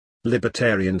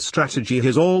libertarian strategy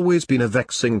has always been a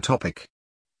vexing topic.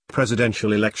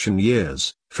 Presidential election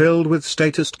years, filled with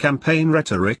statist campaign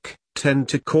rhetoric, tend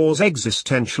to cause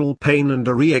existential pain and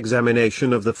a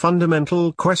re-examination of the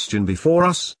fundamental question before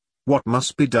us: what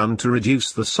must be done to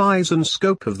reduce the size and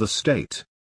scope of the state?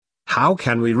 How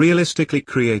can we realistically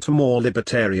create a more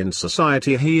libertarian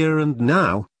society here and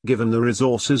now, given the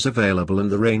resources available and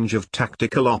the range of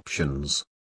tactical options?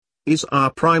 Is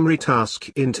our primary task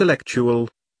intellectual,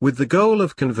 with the goal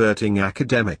of converting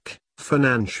academic,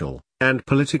 financial, and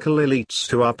political elites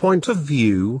to our point of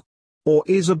view? Or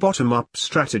is a bottom-up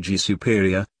strategy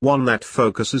superior, one that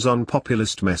focuses on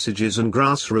populist messages and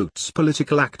grassroots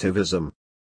political activism?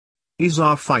 Is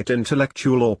our fight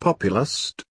intellectual or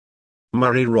populist?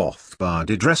 Murray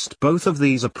Rothbard addressed both of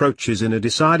these approaches in a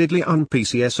decidedly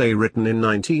un-PC essay written in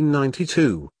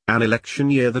 1992, an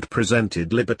election year that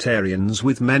presented libertarians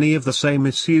with many of the same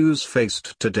issues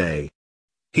faced today.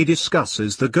 He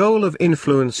discusses the goal of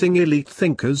influencing elite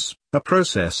thinkers, a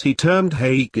process he termed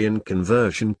Hayekian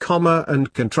conversion,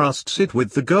 and contrasts it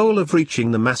with the goal of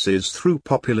reaching the masses through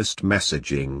populist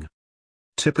messaging.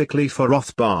 Typically for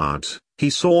Rothbard, he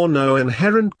saw no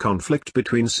inherent conflict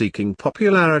between seeking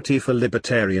popularity for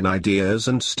libertarian ideas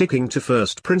and sticking to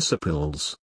first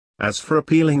principles. As for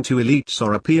appealing to elites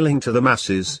or appealing to the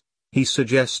masses, he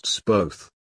suggests both.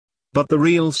 But the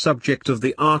real subject of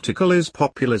the article is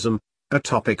populism, a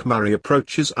topic Murray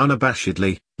approaches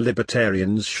unabashedly.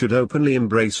 Libertarians should openly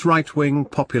embrace right-wing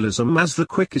populism as the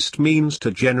quickest means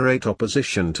to generate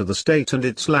opposition to the state and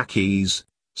its lackeys,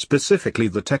 specifically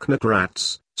the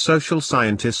technocrats, social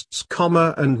scientists,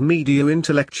 and media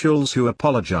intellectuals who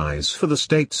apologize for the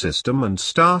state system and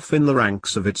staff in the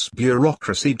ranks of its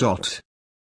bureaucracy.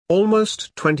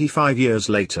 Almost 25 years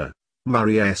later,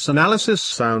 Murray's analysis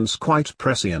sounds quite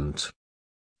prescient.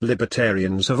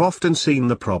 Libertarians have often seen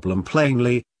the problem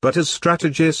plainly, but as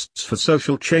strategists for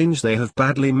social change they have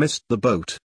badly missed the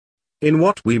boat. In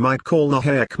what we might call the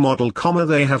Hayek model,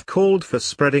 they have called for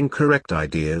spreading correct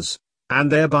ideas,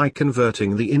 and thereby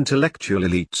converting the intellectual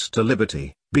elites to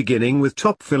liberty, beginning with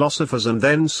top philosophers and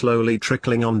then slowly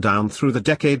trickling on down through the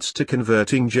decades to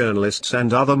converting journalists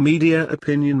and other media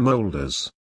opinion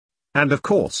molders. And of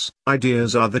course,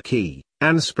 ideas are the key,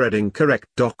 and spreading correct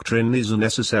doctrine is a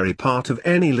necessary part of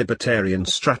any libertarian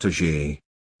strategy.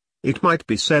 It might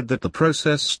be said that the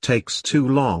process takes too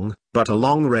long, but a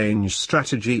long-range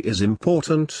strategy is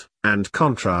important, and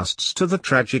contrasts to the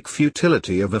tragic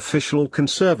futility of official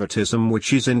conservatism,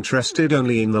 which is interested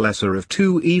only in the lesser of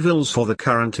two evils for the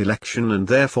current election and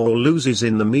therefore loses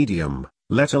in the medium,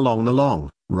 let alone the long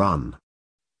run.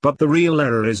 But the real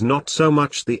error is not so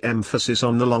much the emphasis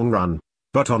on the long run,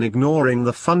 but on ignoring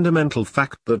the fundamental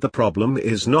fact that the problem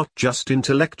is not just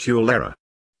intellectual error.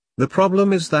 The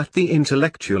problem is that the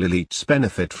intellectual elites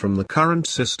benefit from the current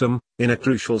system, in a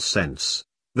crucial sense.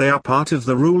 They are part of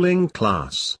the ruling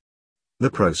class. The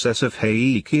process of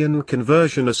Hayekian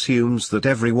conversion assumes that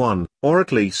everyone, or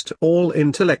at least all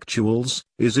intellectuals,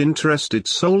 is interested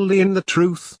solely in the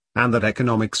truth, and that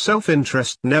economic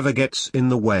self-interest never gets in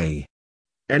the way.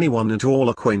 Anyone at all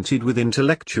acquainted with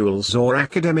intellectuals or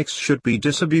academics should be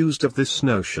disabused of this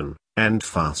notion, and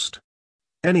fast.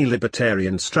 Any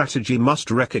libertarian strategy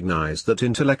must recognize that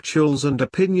intellectuals and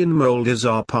opinion molders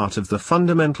are part of the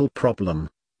fundamental problem,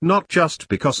 not just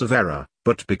because of error,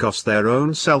 but because their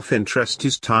own self-interest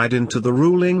is tied into the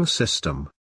ruling system.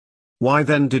 Why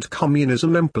then did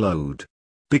communism implode?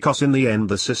 Because in the end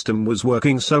the system was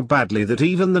working so badly that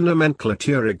even the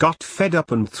nomenclatura got fed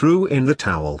up and threw in the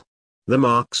towel. The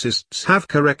Marxists have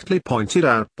correctly pointed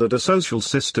out that a social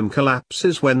system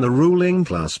collapses when the ruling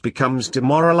class becomes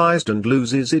demoralized and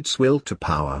loses its will to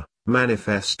power.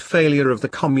 Manifest failure of the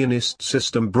communist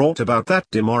system brought about that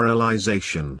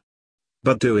demoralization.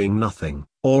 But doing nothing,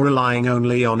 or relying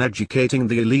only on educating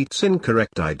the elites in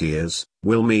correct ideas,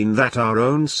 will mean that our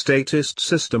own statist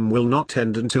system will not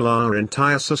end until our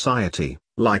entire society,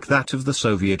 like that of the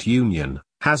Soviet Union,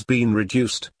 has been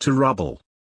reduced to rubble.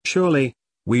 Surely,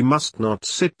 we must not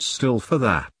sit still for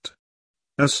that.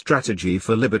 A strategy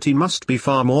for liberty must be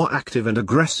far more active and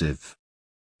aggressive.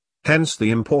 Hence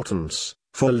the importance,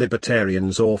 for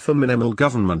libertarians or for minimal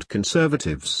government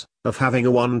conservatives, of having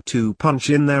a 1-2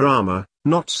 punch in their armor,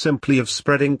 not simply of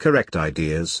spreading correct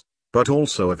ideas, but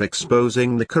also of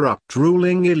exposing the corrupt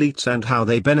ruling elites and how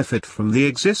they benefit from the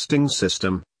existing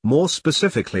system, more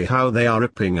specifically how they are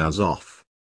ripping us off.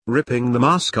 Ripping the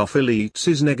mask off elites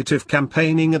is negative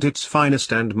campaigning at its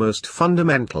finest and most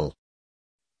fundamental.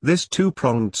 This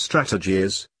two-pronged strategy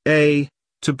is, A,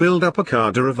 to build up a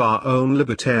cadre of our own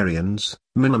libertarians,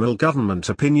 minimal government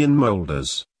opinion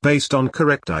molders, based on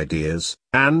correct ideas,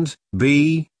 and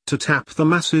B, to tap the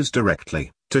masses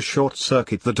directly, to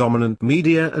short-circuit the dominant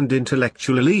media and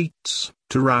intellectual elites,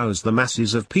 to rouse the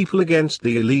masses of people against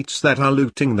the elites that are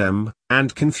looting them,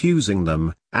 and confusing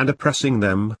them, and oppressing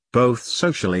them, both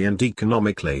socially and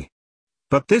economically.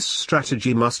 But this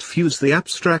strategy must fuse the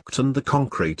abstract and the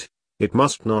concrete. It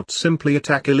must not simply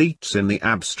attack elites in the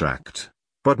abstract,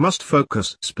 but must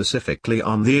focus specifically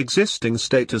on the existing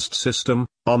statist system,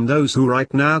 on those who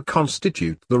right now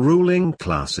constitute the ruling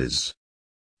classes.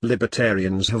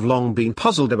 Libertarians have long been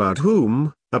puzzled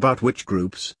about which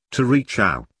groups, to reach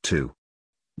out to.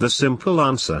 The simple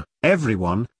answer,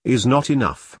 everyone, is not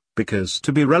enough, because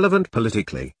to be relevant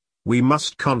politically, we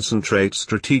must concentrate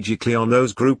strategically on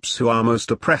those groups who are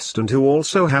most oppressed and who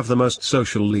also have the most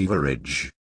social leverage.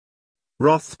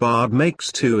 Rothbard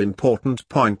makes two important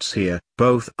points here,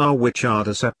 both are which are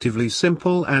deceptively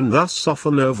simple and thus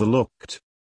often overlooked.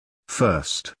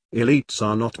 First, elites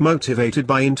are not motivated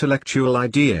by intellectual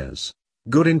ideas,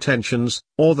 good intentions,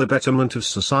 or the betterment of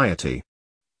society.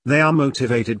 They are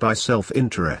motivated by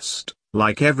self-interest,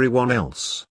 like everyone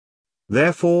else.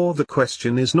 Therefore the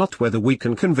question is not whether we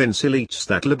can convince elites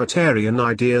that libertarian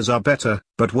ideas are better,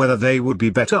 but whether they would be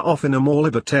better off in a more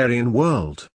libertarian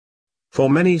world. For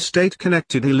many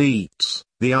state-connected elites,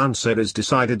 the answer is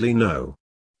decidedly no.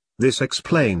 This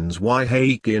explains why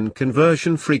Hayekian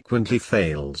conversion frequently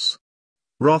fails.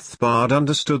 Rothbard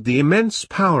understood the immense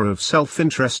power of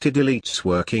self-interested elites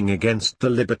working against the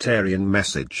libertarian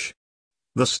message.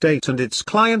 The state and its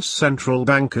clients, central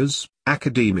bankers,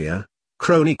 academia,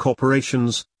 crony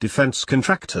corporations, defense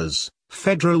contractors,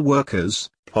 federal workers,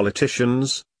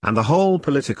 politicians, and the whole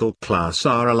political class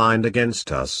are aligned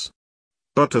against us.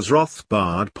 But as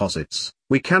Rothbard posits,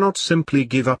 we cannot simply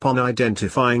give up on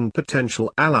identifying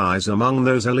potential allies among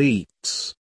those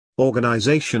elites.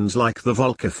 Organizations like the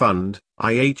Volcker Fund,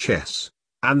 IHS,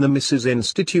 and the Mises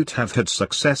Institute have had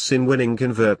success in winning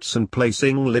converts and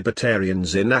placing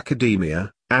libertarians in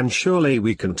academia, and surely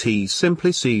we can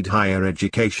simply cede higher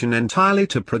education entirely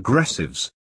to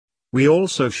progressives. We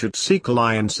also should seek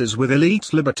alliances with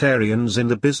elite libertarians in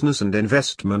the business and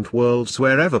investment worlds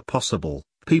wherever possible,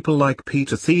 people like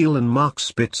Peter Thiel and Mark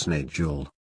Spitznagel.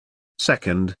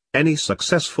 Second, any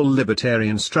successful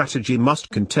libertarian strategy must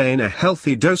contain a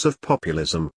healthy dose of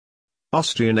populism.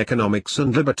 Austrian economics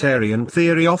and libertarian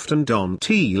theory often don't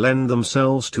lend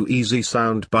themselves to easy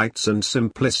sound bites and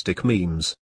simplistic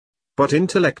memes. But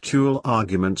intellectual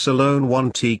arguments alone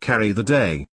won't carry the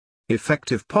day.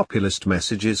 Effective populist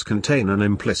messages contain an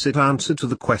implicit answer to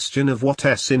the question of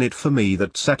what's in it for me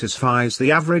that satisfies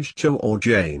the average Joe or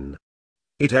Jane.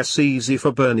 It's easy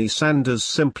for Bernie Sanders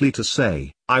simply to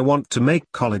say, I want to make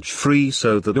college free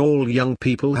so that all young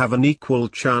people have an equal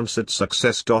chance at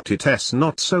success. It's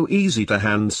not so easy to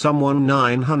hand someone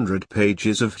 900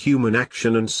 pages of human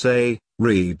action and say,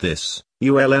 read this,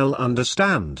 you'll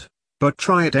understand, but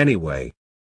try it anyway.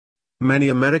 Many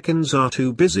Americans are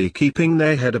too busy keeping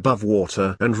their head above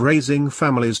water and raising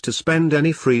families to spend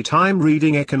any free time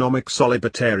reading economics or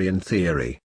libertarian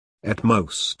theory. At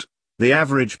most, the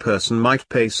average person might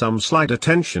pay some slight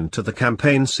attention to the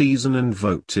campaign season and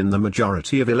vote in the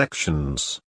majority of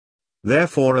elections.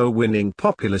 Therefore a winning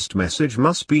populist message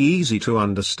must be easy to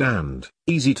understand,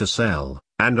 easy to sell,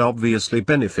 and obviously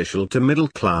beneficial to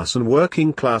middle-class and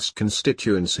working-class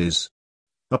constituencies.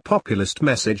 A populist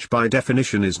message by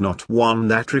definition is not one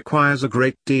that requires a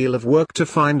great deal of work to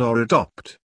find or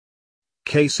adopt.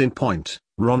 Case in point,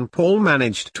 Ron Paul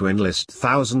managed to enlist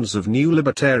thousands of new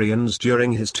libertarians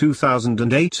during his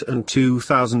 2008 and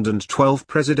 2012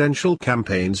 presidential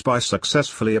campaigns by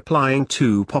successfully applying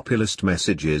two populist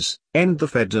messages, End the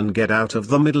Fed and Get Out of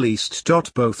the Middle East.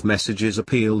 Both messages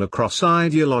appealed across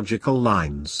ideological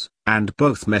lines, and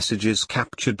both messages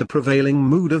captured the prevailing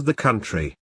mood of the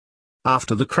country.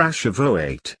 After the crash of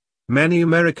 '08, many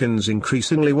Americans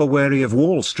increasingly were wary of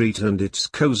Wall Street and its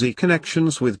cozy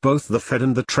connections with both the Fed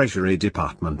and the Treasury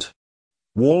Department.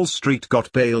 Wall Street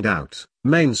got bailed out,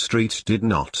 Main Street did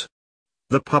not.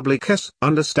 The public's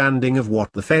understanding of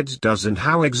what the Fed does and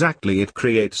how exactly it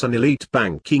creates an elite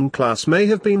banking class may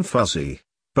have been fuzzy,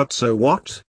 but so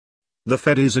what? The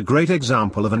Fed is a great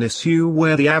example of an issue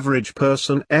where the average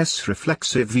person's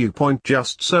reflexive viewpoint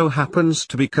just so happens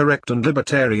to be correct and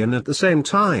libertarian at the same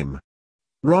time.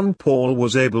 Ron Paul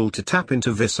was able to tap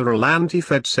into visceral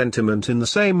anti-Fed sentiment in the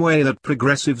same way that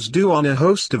progressives do on a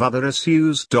host of other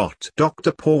issues.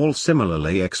 Dr. Paul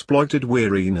similarly exploited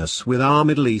weariness with our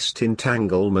Middle East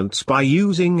entanglements by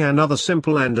using another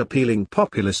simple and appealing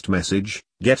populist message,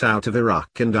 get out of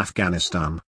Iraq and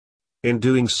Afghanistan. In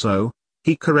doing so,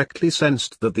 he correctly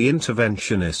sensed that the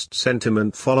interventionist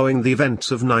sentiment following the events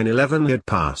of 9/11 had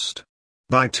passed.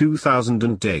 By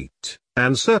 2008,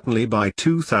 and certainly by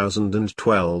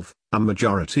 2012, a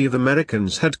majority of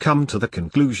Americans had come to the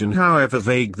conclusion, however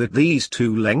vague, that these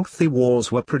two lengthy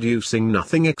wars were producing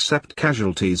nothing except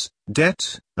casualties,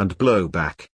 debt, and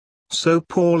blowback. So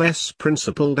Paul S.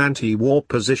 principled anti-war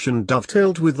position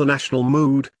dovetailed with the national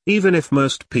mood, even if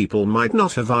most people might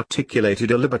not have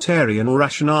articulated a libertarian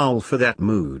rationale for that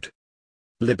mood.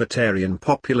 Libertarian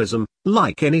populism,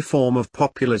 like any form of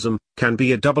populism, can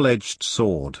be a double-edged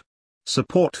sword.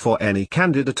 Support for any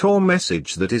candidate or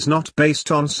message that is not based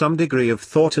on some degree of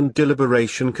thought and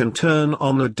deliberation can turn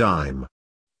on a dime.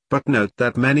 But note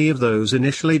that many of those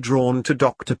initially drawn to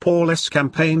Dr. Paul's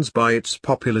campaigns by its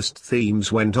populist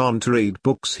themes went on to read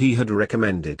books he had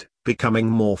recommended, becoming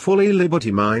more fully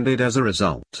liberty-minded as a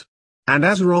result. And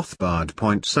as Rothbard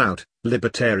points out,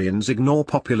 libertarians ignore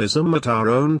populism at our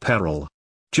own peril.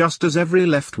 Just as every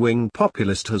left-wing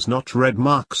populist has not read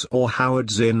Marx or Howard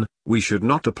Zinn, we should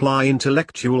not apply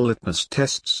intellectual litmus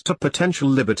tests to potential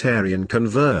libertarian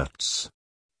converts.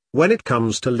 When it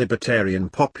comes to libertarian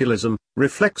populism,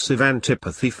 reflexive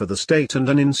antipathy for the state and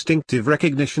an instinctive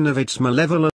recognition of its malevolent